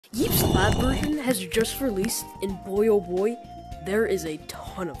Yeeps lab version has just released, and boy oh boy, there is a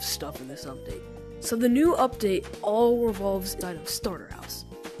ton of stuff in this update. So the new update all revolves inside of Starter House.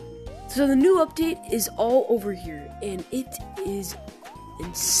 So the new update is all over here, and it is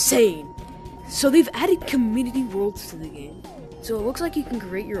insane. So they've added community worlds to the game. So it looks like you can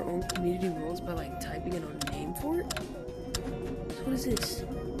create your own community worlds by like typing in a name for it. So what is this?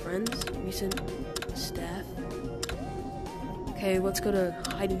 Friends, recent, staff. Okay, let's go to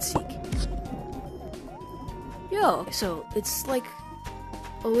hide and seek. Yo, so it's like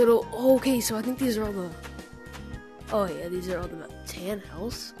a little. Oh, okay, so I think these are all the. Oh yeah, these are all the tan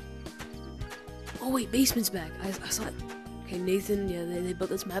house. Oh wait, basement's back. I saw it. Okay, Nathan. Yeah, they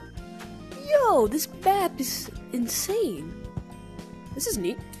built this map. Yo, this map is insane. This is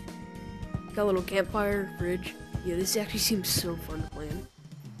neat. Got a little campfire, fridge. Yeah, this actually seems so fun to plan.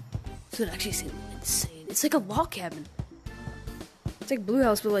 This would actually seem insane. It's like a log cabin. It's like Blue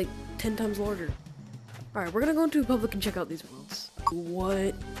House, but like 10 times larger. Alright, we're gonna go into public and check out these worlds.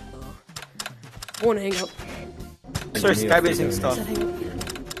 What? I wanna hang out. Sorry, skybasing stuff.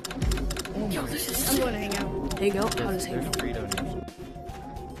 Yo, this is I'm going to hang out. hang out? How does hang out?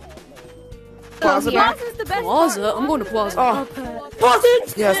 Plaza back. Plaza's the best Plaza? part. I'm going to Plaza. Oh,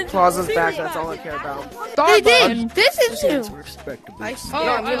 Plaza! Yes, Plaza's back. That's all I care about. they did. This is new. I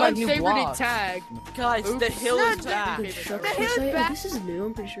favorited tag. Guys, the hill is back. Oh, this is new,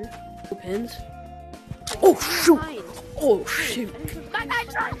 I'm pretty sure. Pins. Oh, shoot! Oh, shoot. I'm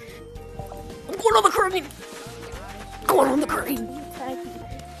going on the crane! Going on the crane!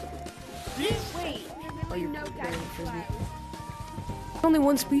 Wait. Oh, you're frisbee. Only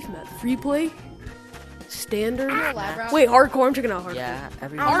one spleef map. Free play? Standard? Wait, hardcore? I'm checking out hardcore. Yeah,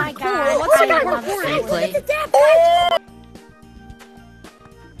 everyone. Oh my god. What's Free play?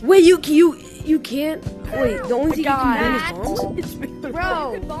 Wait, you can't. Wait, the only thing you can ban is bombs?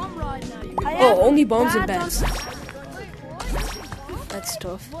 Bro. Oh, only bombs and bats. That's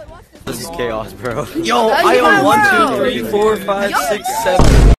tough. This is chaos, bro. Yo, I own 1, 2, 3, 4, 5, 6, 7.